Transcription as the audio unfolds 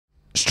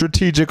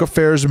Strategic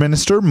Affairs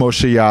Minister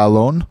Moshe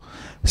Ya'alon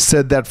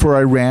said that for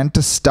Iran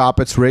to stop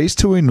its race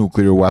to a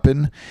nuclear weapon,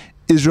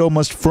 Israel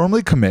must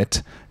firmly commit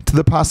to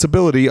the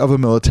possibility of a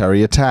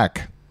military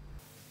attack.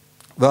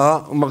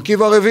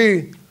 והמרכיב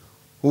הרביעי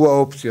הוא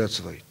האופציה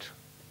הצבאית.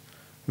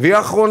 והיא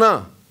האחרונה,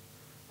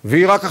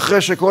 והיא רק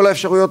אחרי שכל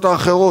האפשרויות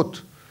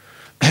האחרות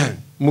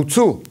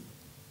מוצו,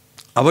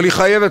 אבל היא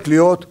חייבת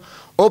להיות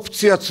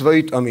אופציה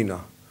צבאית אמינה.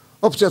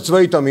 אופציה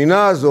צבאית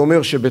אמינה זה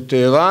אומר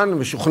שבטהרן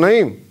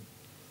משוכנעים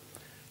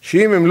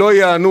שאם הם לא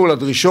יענו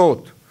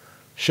לדרישות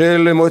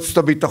של מועצת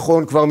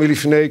הביטחון כבר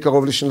מלפני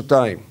קרוב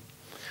לשנתיים,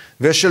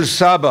 ושל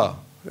סבא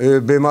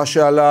במה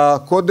שעלה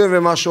קודם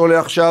ומה שעולה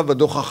עכשיו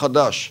בדוח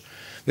החדש,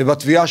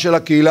 ובתביעה של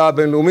הקהילה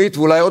הבינלאומית,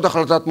 ואולי עוד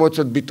החלטת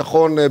מועצת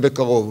ביטחון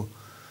בקרוב,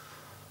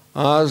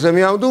 אז הם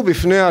יעמדו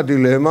בפני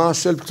הדילמה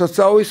של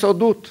פצצה או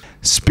הישרדות.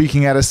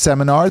 Speaking at a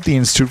seminar at the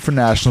Institute for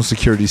National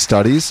Security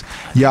Studies,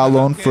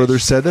 Ya'alon further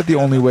said that the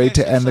only way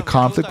to end the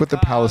conflict with the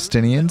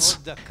Palestinians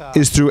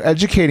is through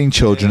educating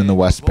children in the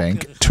West Bank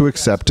to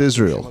accept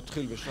Israel.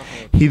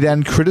 He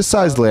then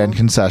criticized land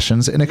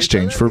concessions in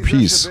exchange for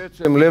peace.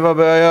 לב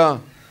הבעיה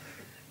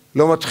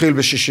לא מתחיל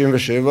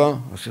ב-67,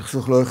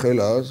 הסכסוך לא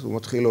החל אז, הוא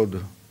מתחיל עוד,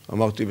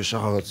 אמרתי,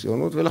 בשחר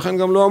הציונות, ולכן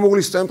גם לא אמור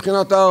להסתיים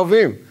מבחינת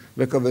הערבים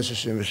בקווי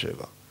 67.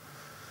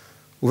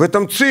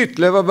 ובתמצית,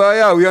 לב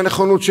הבעיה הוא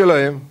הנכונות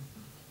שלהם,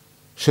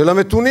 של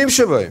המתונים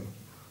שבהם,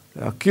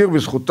 להכיר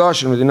בזכותה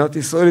של מדינת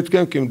ישראל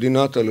להתקיים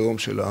כמדינת הלאום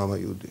של העם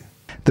היהודי.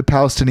 The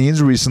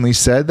Palestinians recently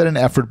said that an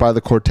effort by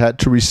the quartet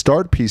to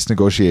restart peace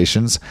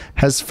negotiations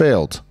has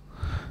failed.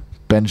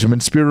 Benjamin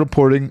Spear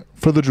reporting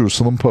for the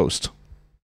Jerusalem Post.